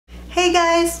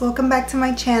Hey guys, welcome back to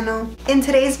my channel. In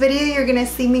today's video, you're gonna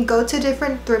see me go to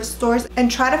different thrift stores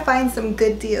and try to find some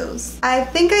good deals. I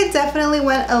think I definitely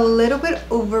went a little bit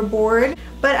overboard,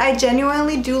 but I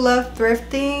genuinely do love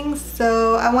thrifting,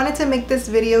 so I wanted to make this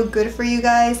video good for you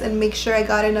guys and make sure I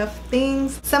got enough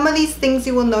things. Some of these things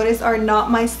you will notice are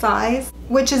not my size,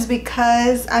 which is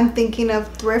because I'm thinking of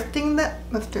thrifting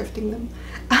them.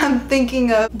 I'm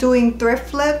thinking of doing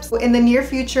thrift flips. In the near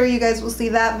future, you guys will see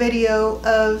that video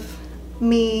of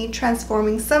me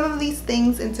transforming some of these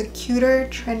things into cuter,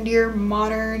 trendier,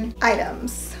 modern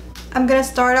items. I'm gonna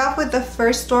start off with the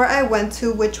first store I went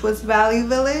to, which was Value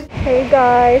Village. Hey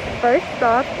guys, first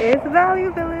stop is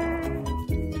Value Village.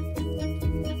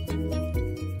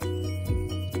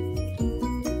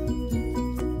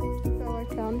 So I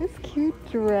found this cute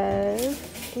dress.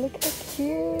 Look how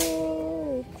cute.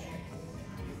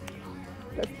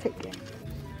 Let's take it.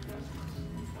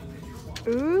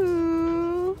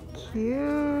 Ooh,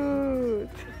 cute.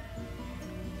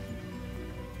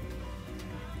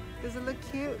 Does it look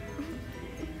cute?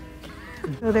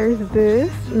 So there's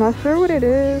this. Not sure what it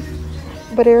is,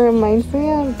 but it reminds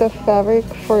me of the fabric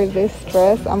for this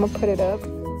dress. I'm gonna put it up.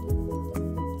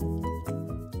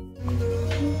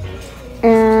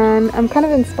 And I'm kind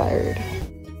of inspired.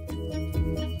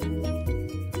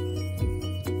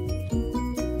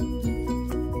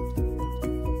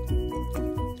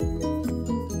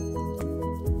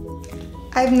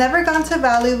 I've never gone to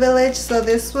Value Village, so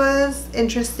this was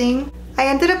interesting. I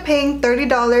ended up paying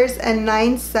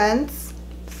 $30.09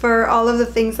 for all of the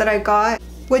things that I got,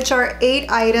 which are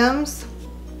 8 items.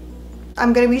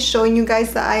 I'm gonna be showing you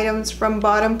guys the items from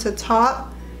bottom to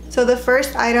top. So the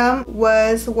first item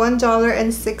was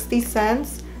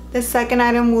 $1.60. The second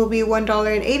item will be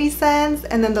 $1.80,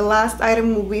 and then the last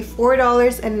item will be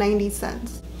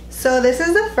 $4.90. So this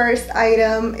is the first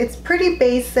item. It's pretty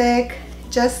basic.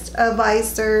 Just a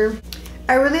visor.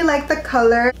 I really like the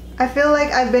color. I feel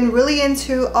like I've been really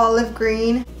into olive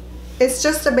green. It's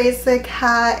just a basic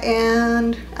hat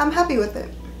and I'm happy with it.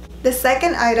 The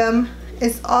second item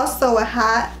is also a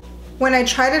hat. When I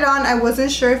tried it on, I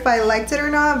wasn't sure if I liked it or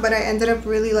not, but I ended up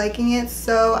really liking it,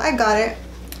 so I got it.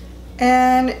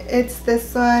 And it's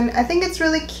this one. I think it's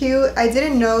really cute. I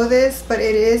didn't know this, but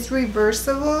it is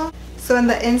reversible. So in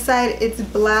the inside it's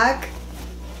black,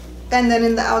 and then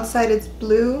in the outside it's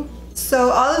blue. So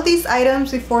all of these items,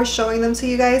 before showing them to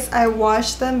you guys, I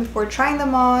washed them before trying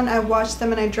them on. I washed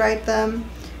them and I dried them.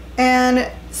 And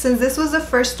since this was the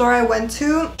first store I went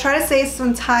to, try to save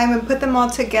some time and put them all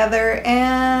together,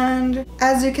 and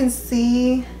as you can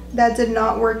see, that did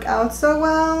not work out so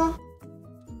well.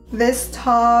 This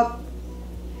top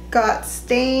got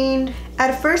stained.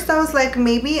 At first I was like,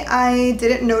 maybe I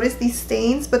didn't notice these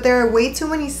stains, but there are way too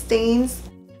many stains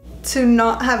to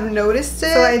not have noticed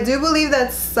it. So I do believe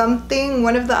that's something,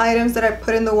 one of the items that I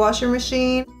put in the washing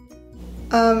machine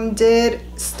did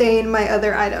stain my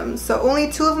other items. So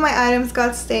only 2 of my items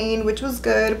got stained, which was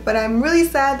good, but I'm really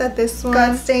sad that this one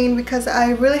got stained because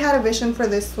I really had a vision for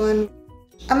this one.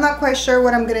 I'm not quite sure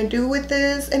what I'm gonna do with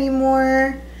this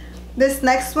anymore. This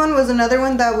next one was another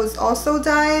one that was also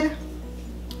dyed.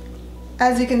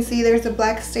 As you can see, there's a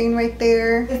black stain right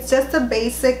there. It's just a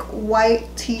basic white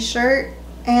t-shirt.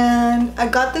 And I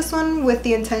got this one with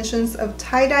the intentions of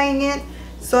tie-dyeing it,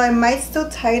 so I might still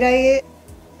tie-dye it.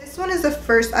 This one is the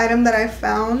first item that I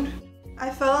found. I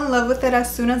fell in love with it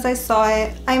as soon as I saw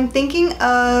it. I'm thinking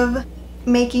of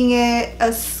making it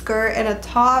a skirt and a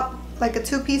top, like a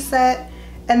 2-piece set.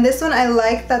 And this one, I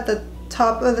like that the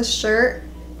top of the shirt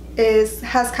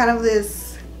has kind of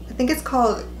this, I think it's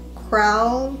called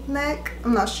crown neck,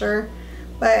 I'm not sure,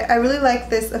 but I really like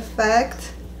this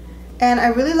effect. And I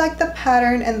really like the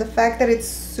pattern and the fact that it's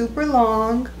super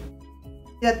long.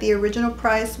 That the original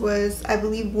price was, I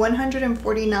believe,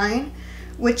 $149,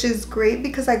 which is great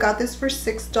because I got this for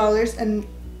 $6 and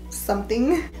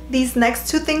something. These next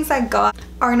 2 things I got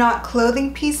are not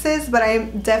clothing pieces, but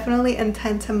I definitely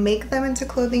intend to make them into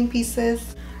clothing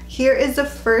pieces. Here is the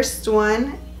first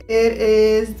one. It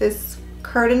is this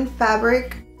curtain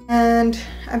fabric, and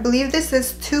I believe this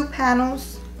is 2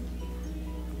 panels.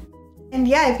 And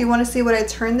yeah, if you want to see what I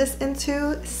turn this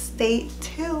into, stay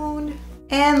tuned.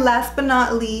 And last but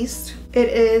not least, it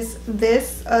is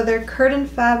this other curtain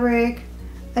fabric.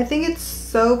 I think it's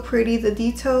so pretty. The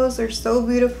details are so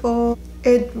beautiful.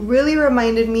 It really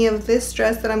reminded me of this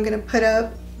dress that I'm gonna put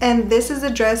up. And this is a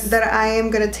dress that I am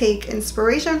gonna take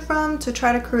inspiration from to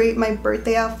try to create my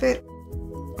birthday outfit.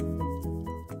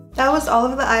 That was all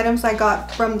of the items I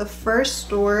got from the first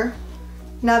store.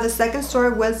 Now the second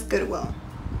store was Goodwill.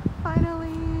 Finally.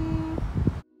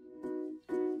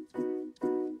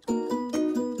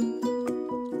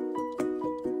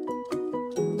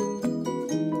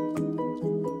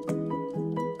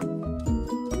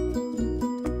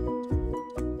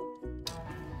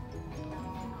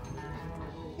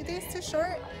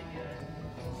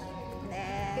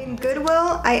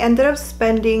 Goodwill, I ended up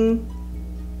spending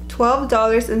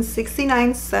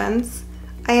 $12.69.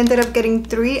 I ended up getting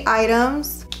 3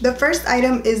 items. The first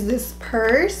item is this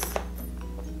purse.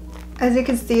 As you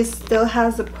can see, it still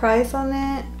has a price on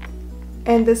it,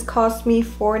 and this cost me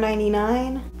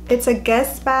 $4.99. It's a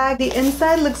Guess bag. The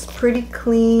inside looks pretty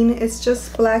clean. It's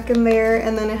just black in there,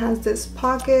 and then it has this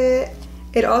pocket.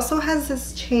 It also has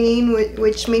this chain,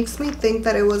 which makes me think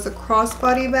that it was a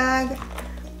crossbody bag,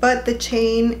 but the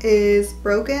chain is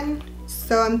broken.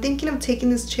 So I'm thinking of taking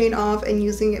this chain off and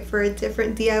using it for a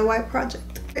different DIY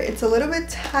project. It's a little bit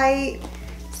tight,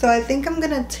 so I think I'm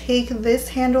gonna take this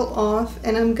handle off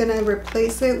and I'm gonna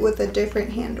replace it with a different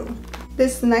handle.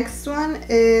 This next one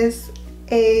is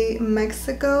a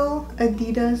Mexico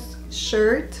Adidas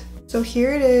shirt. So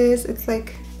here it is. It's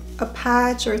like a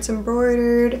patch, or it's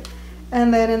embroidered,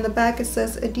 and then in the back it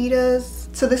says Adidas.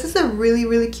 So this is a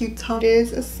really cute top. It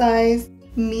is a size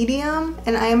medium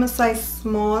and I am a size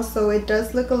small, so it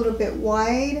does look a little bit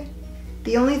wide.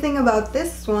 The only thing about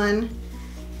this one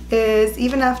is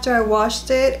even after I washed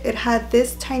it, it had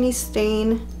this tiny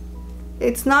stain.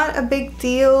 It's not a big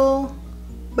deal,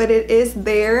 but it is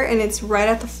there and it's right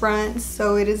at the front,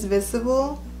 so it is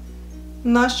visible.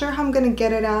 I'm not sure how I'm gonna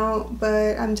get it out,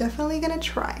 but I'm definitely gonna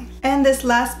try. And this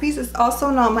last piece is also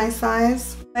not my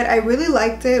size, but I really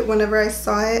liked it whenever I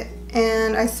saw it,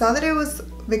 and I saw that it was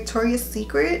Victoria's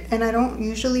Secret, and I don't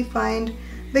usually find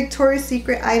Victoria's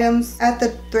Secret items at the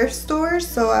thrift stores,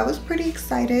 so I was pretty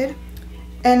excited.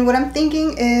 And what I'm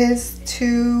thinking is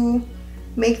to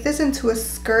make this into a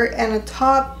skirt and a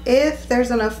top if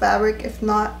there's enough fabric. If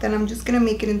not, then I'm just gonna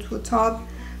make it into a top.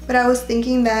 But I was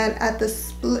thinking that at the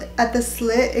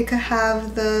slit it could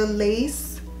have the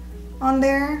lace on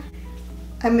there.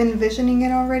 I'm envisioning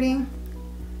it already,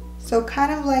 so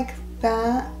kind of like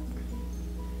that.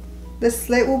 The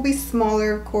slit will be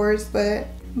smaller, of course, but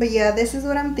yeah, this is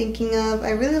what I'm thinking of.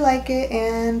 I really like it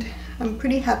and I'm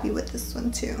pretty happy with this one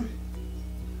too.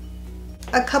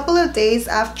 A couple of days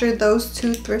after those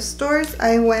 2 thrift stores,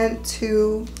 I went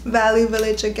to Value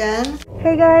Village again.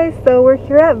 Hey guys, so we're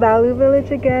here at Value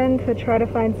Village again to try to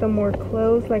find some more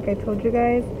clothes like I told you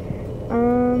guys.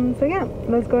 So yeah,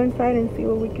 let's go inside and see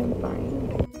what we can find.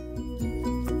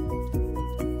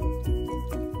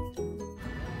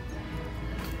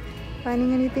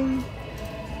 Finding anything?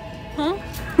 Huh?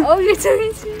 Oh, you're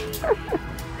talking to me.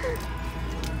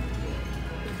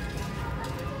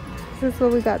 This is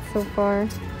what we got so far.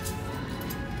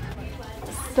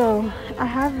 So I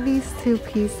have these 2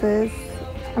 pieces.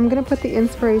 I'm gonna put the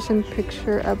inspiration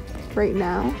picture up right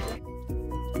now.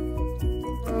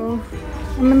 So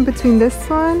I'm in between this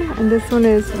one, and this one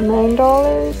is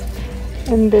 $9,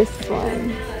 and this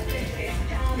one,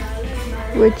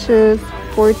 which is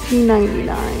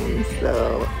 $14.99.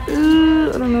 So I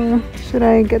don't know, should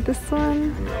I get this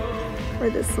one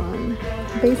or this one?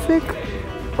 Basic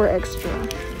or extra?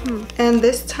 And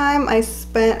this time I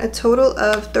spent a total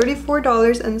of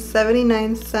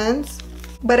 $34.79,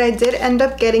 but I did end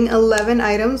up getting 11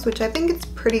 items, which I think is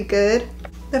pretty good.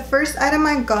 The first item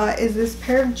I got is this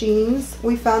pair of jeans.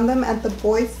 We found them at the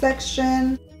boys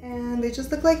section and they just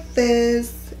look like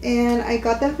this, and I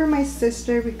got them for my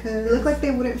sister because they look like they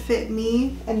wouldn't fit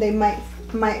me and they might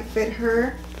fit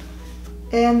her,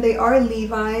 and they are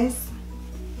Levi's.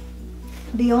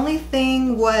 The only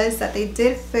thing was that they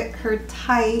did fit her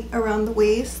tight around the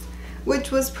waist, which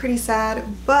was pretty sad,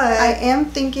 but I am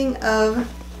thinking of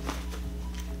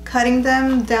cutting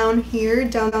them down here,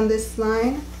 down on this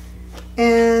line,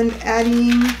 and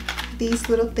adding these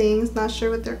little things. Not sure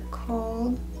what they're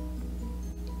called.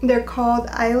 They're called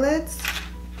eyelets.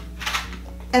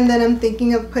 And then I'm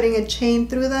thinking of putting a chain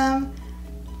through them,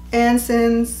 and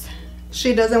since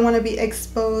she doesn't want to be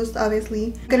exposed,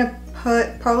 obviously, I'm gonna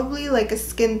put probably like a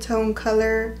skin tone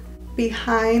color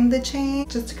behind the chain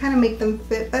just to kind of make them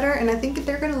fit better, and I think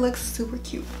they're gonna look super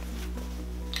cute.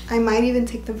 I might even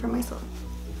take them for myself.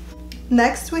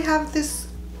 Next we have this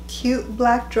cute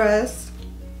black dress.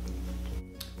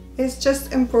 It's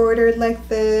just embroidered like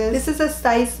this. This is a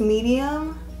size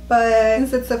medium, but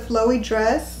since it's a flowy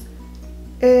dress,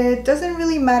 it doesn't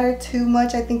really matter too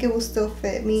much. I think it will still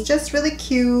fit me. It's just really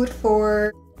cute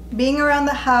for being around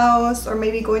the house or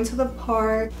maybe going to the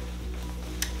park.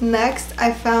 Next,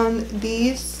 I found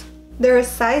these. They're a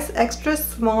size extra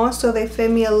small, so they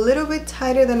fit me a little bit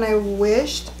tighter than I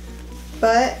wished,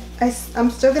 but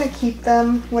I'm still gonna keep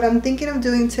them. What I'm thinking of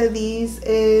doing to these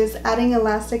is adding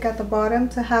elastic at the bottom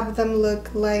to have them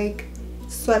look like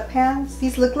sweatpants.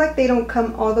 These look like they don't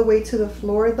come all the way to the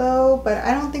floor though, but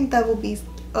I don't think that will be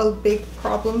a big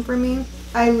problem for me.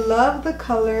 I love the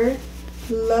color.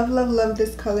 Love, love, love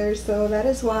this color, so that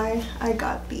is why I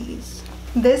got these.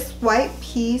 This white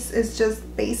piece is just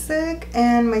basic,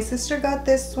 and my sister got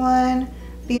this one.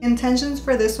 The intentions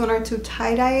for this one are to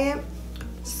tie-dye it,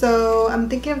 so I'm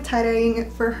thinking of tie-dyeing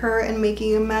it for her and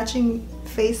making a matching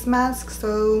face mask.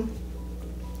 So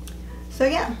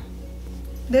yeah,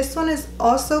 this one is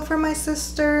also for my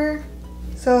sister.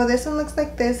 So this one looks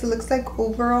like this. It looks like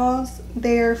overalls.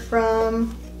 They're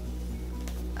from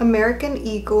American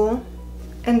Eagle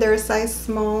and they're a size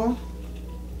small,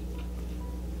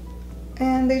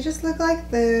 and they just look like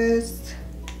this.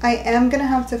 I am gonna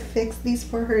have to fix these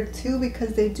for her too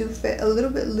because they do fit a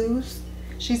little bit loose.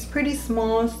 She's pretty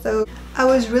small, so I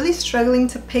was really struggling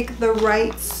to pick the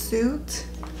right suit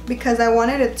because I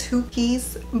wanted a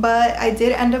two-piece, but I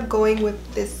did end up going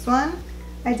with this one.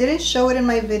 I didn't show it in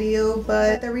my video,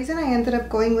 but the reason I ended up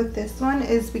going with this one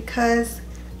is because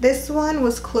this one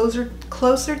was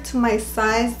closer to my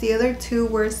size. The other two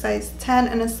were a size 10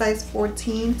 and a size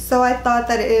 14. So I thought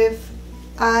that if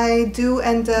I do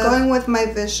end up going with my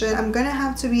vision, I'm gonna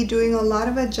have to be doing a lot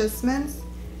of adjustments,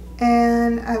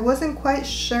 and I wasn't quite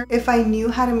sure if I knew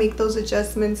how to make those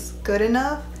adjustments good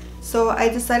enough. So I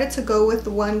decided to go with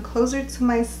one closer to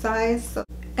my size.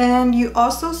 And you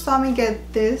also saw me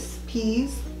get this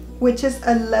piece, which is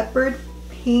a leopard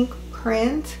pink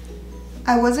print.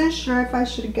 I wasn't sure if I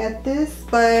should get this,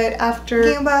 but after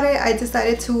thinking about it, I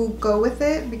decided to go with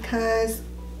it because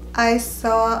I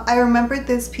remembered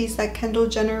this piece that Kendall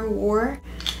Jenner wore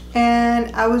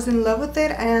and I was in love with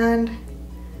it, and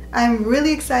I'm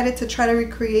really excited to try to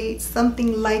recreate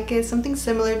something like it, something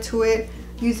similar to it,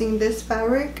 using this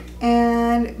fabric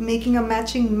and making a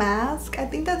matching mask. I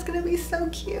think that's gonna be so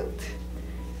cute.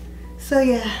 So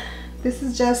yeah, this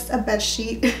is just a bed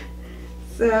sheet.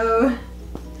 So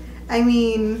I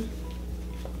mean,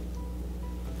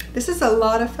 this is a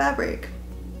lot of fabric.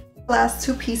 The last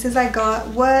two pieces I got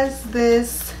was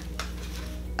this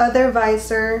other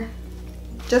visor,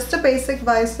 just a basic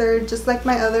visor, just like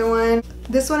my other one.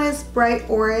 This one is bright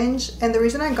orange, and the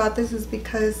reason I got this is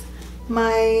because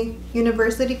my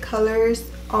university colors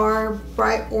are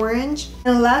bright orange.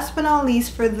 And last but not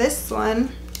least, for this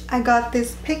one, I got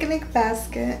this picnic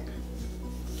basket.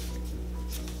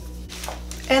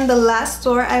 And the last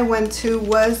store I went to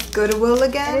was Goodwill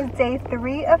again. It is day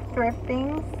 3 of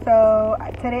thrifting, so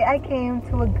today I came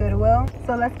to a Goodwill.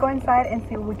 So let's go inside and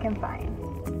see what we can find.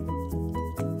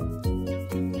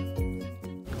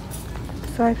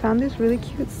 So I found this really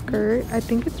cute skirt. I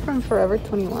think it's from Forever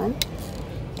 21.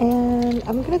 And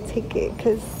I'm gonna take it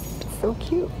because it's so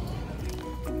cute.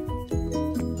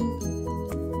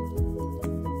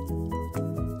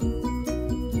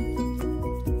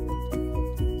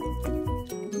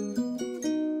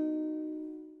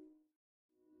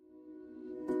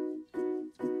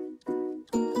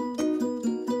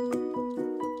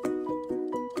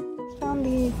 Found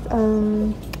these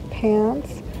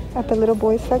pants at the little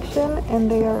boys section, and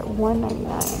they are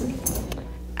 $1.99.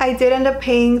 I did end up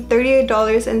paying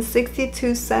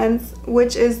 $38.62,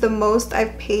 which is the most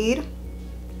I've paid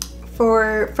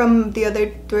from the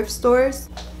other thrift stores.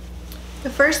 The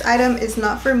first item is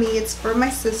not for me, it's for my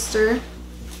sister.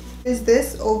 Is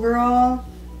this overall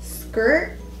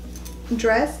skirt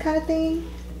dress kind of thing.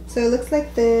 So it looks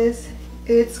like this.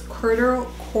 It's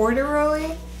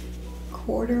corduroy.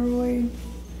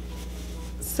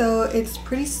 So it's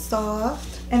pretty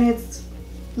soft, and it's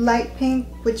light pink,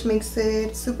 which makes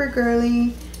it super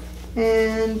girly.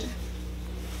 And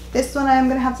this one I'm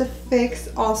gonna have to fix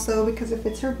also because it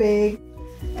fits her big.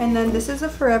 And then this is a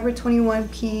Forever 21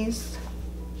 piece.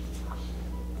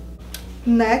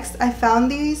 Next, I found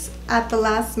these at the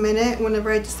last minute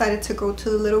whenever I decided to go to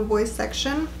the little boy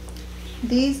section.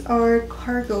 These are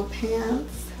cargo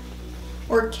pants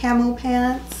or camo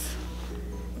pants,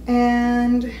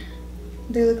 and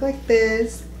they look like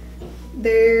this.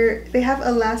 They have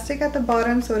elastic at the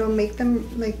bottom, so it'll make them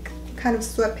like kind of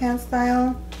sweatpants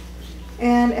style.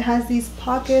 And it has these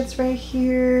pockets right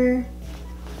here.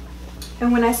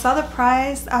 And when I saw the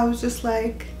price, I was just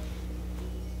like,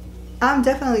 I'm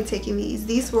definitely taking these.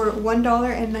 These were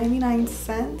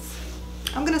 $1.99.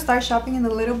 I'm gonna start shopping in the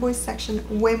little boys section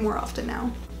way more often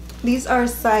now. These are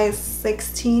size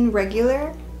 16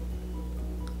 regular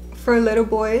for little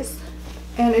boys,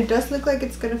 and it does look like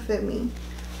it's gonna fit me.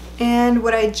 And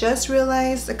what I just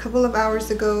realized a couple of hours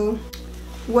ago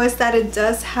was that it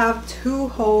does have 2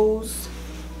 holes,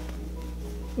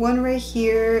 one right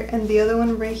here and the other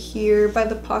one right here by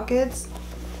the pockets.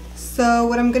 So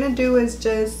what I'm gonna do is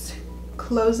just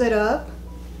close it up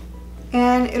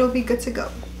and it'll be good to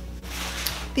go.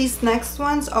 These next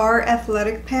ones are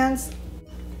athletic pants.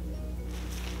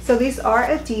 So these are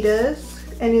Adidas,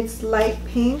 and it's light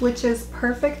pink, which is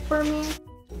perfect for me.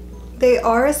 They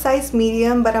are a size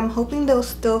medium, but I'm hoping they'll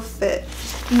still fit.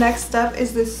 Next up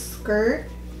is this skirt.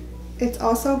 It's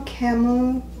also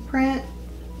camo print,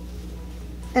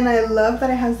 and I love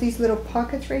that it has these little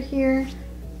pockets right here.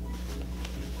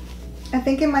 I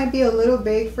think it might be a little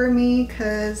big for me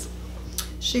because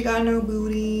she got no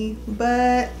booty,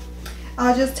 but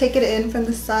I'll just take it in from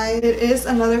the side. It is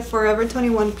another Forever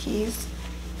 21 piece,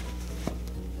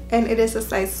 and it is a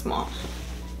size small.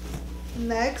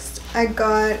 Next, I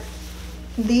got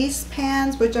these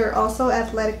pants, which are also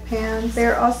athletic pants.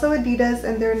 They're also Adidas,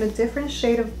 and they're in a different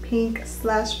shade of pink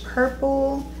 /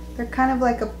 purple. They're kind of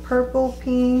like a purple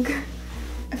pink.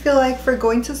 I feel like for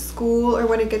going to school or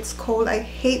when it gets cold, I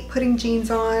hate putting jeans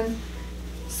on.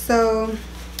 So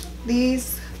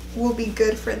these will be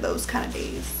good for those kind of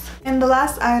days. And the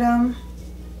last item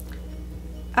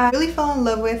I really fell in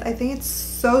love with. I think it's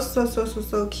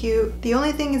so cute. The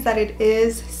only thing is that it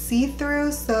is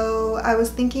see-through, so I was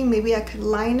thinking maybe I could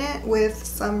line it with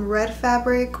some red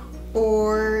fabric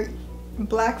or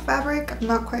black fabric. I'm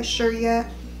not quite sure yet.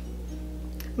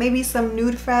 Maybe some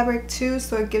nude fabric too,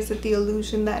 so it gives it the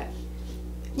illusion that,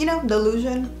 you know, the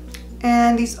illusion.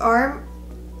 And these are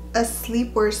a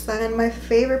sleepwear set, and my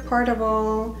favorite part of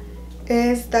all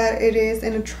is that it is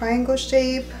in a triangle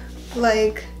shape,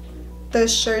 like the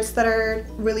shirts that are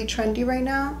really trendy right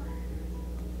now.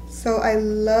 So I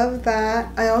love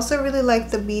that. I also really like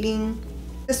the beading.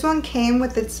 This one came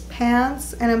with its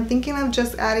pants, and I'm thinking of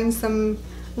just adding some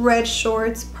red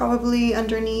shorts probably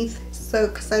underneath, so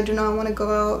because I do not want to go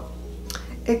out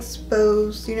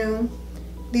exposed, you know.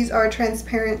 These are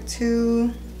transparent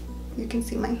too. You can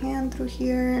see my hand through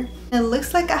here. It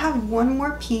looks like I have one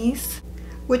more piece,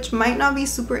 which might not be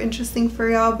super interesting for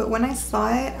y'all, but when I saw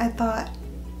it, I thought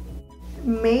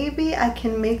maybe I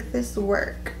can make this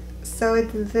work. So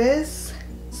it's this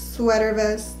sweater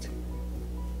vest,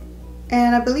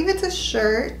 and I believe it's a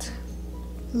shirt.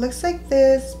 It looks like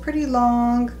this, pretty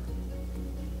long.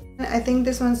 And I think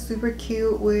this one's super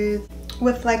cute with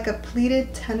like a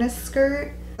pleated tennis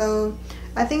skirt. So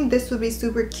I think this would be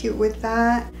super cute with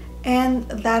that. And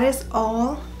that is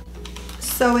all.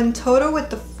 So in total, with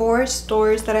the 4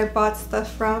 stores that I bought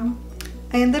stuff from,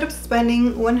 I ended up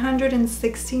spending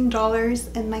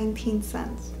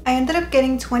 $116.19. I ended up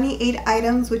getting 28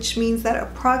 items, which means that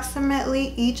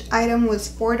approximately each item was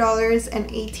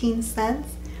 $4.18,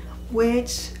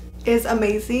 which is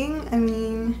amazing. I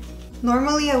mean,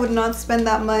 normally I would not spend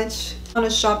that much on a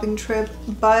shopping trip,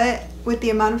 but with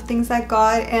the amount of things I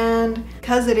got, and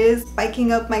because it is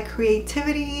spiking up my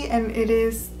creativity and it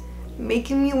is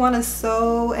making me want to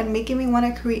sew and making me want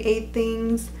to create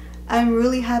things, I'm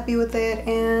really happy with it,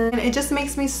 and it just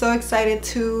makes me so excited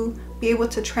to be able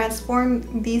to transform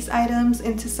these items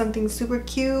into something super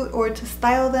cute or to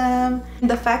style them. And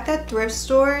the fact that thrift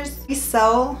stores, we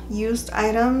sell used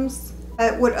items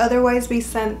that would otherwise be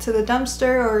sent to the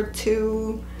dumpster or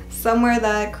to somewhere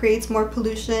that creates more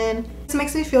pollution, this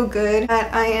makes me feel good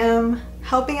that I am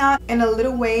helping out in a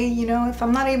little way. You know, if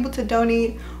I'm not able to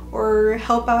donate or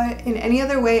help out in any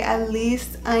other way, at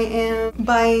least I am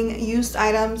buying used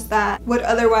items that would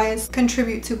otherwise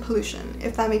contribute to pollution,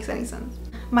 if that makes any sense.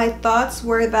 My thoughts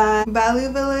were that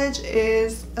Value Village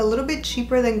is a little bit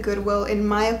cheaper than Goodwill in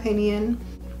my opinion.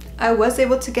 I was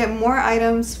able to get more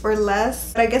items for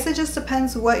less, but I guess it just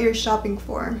depends what you're shopping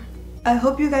for. I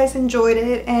hope you guys enjoyed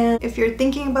it, and if you're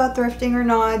thinking about thrifting or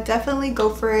not, definitely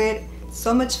go for it. It's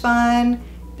so much fun.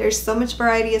 There's so much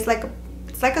variety. It's like a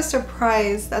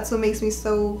surprise. That's what makes me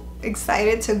so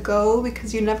excited to go,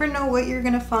 because you never know what you're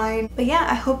gonna find. But yeah,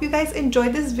 I hope you guys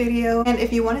enjoyed this video, and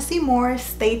if you want to see more,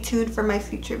 stay tuned for my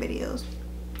future videos.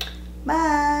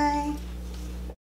 Bye!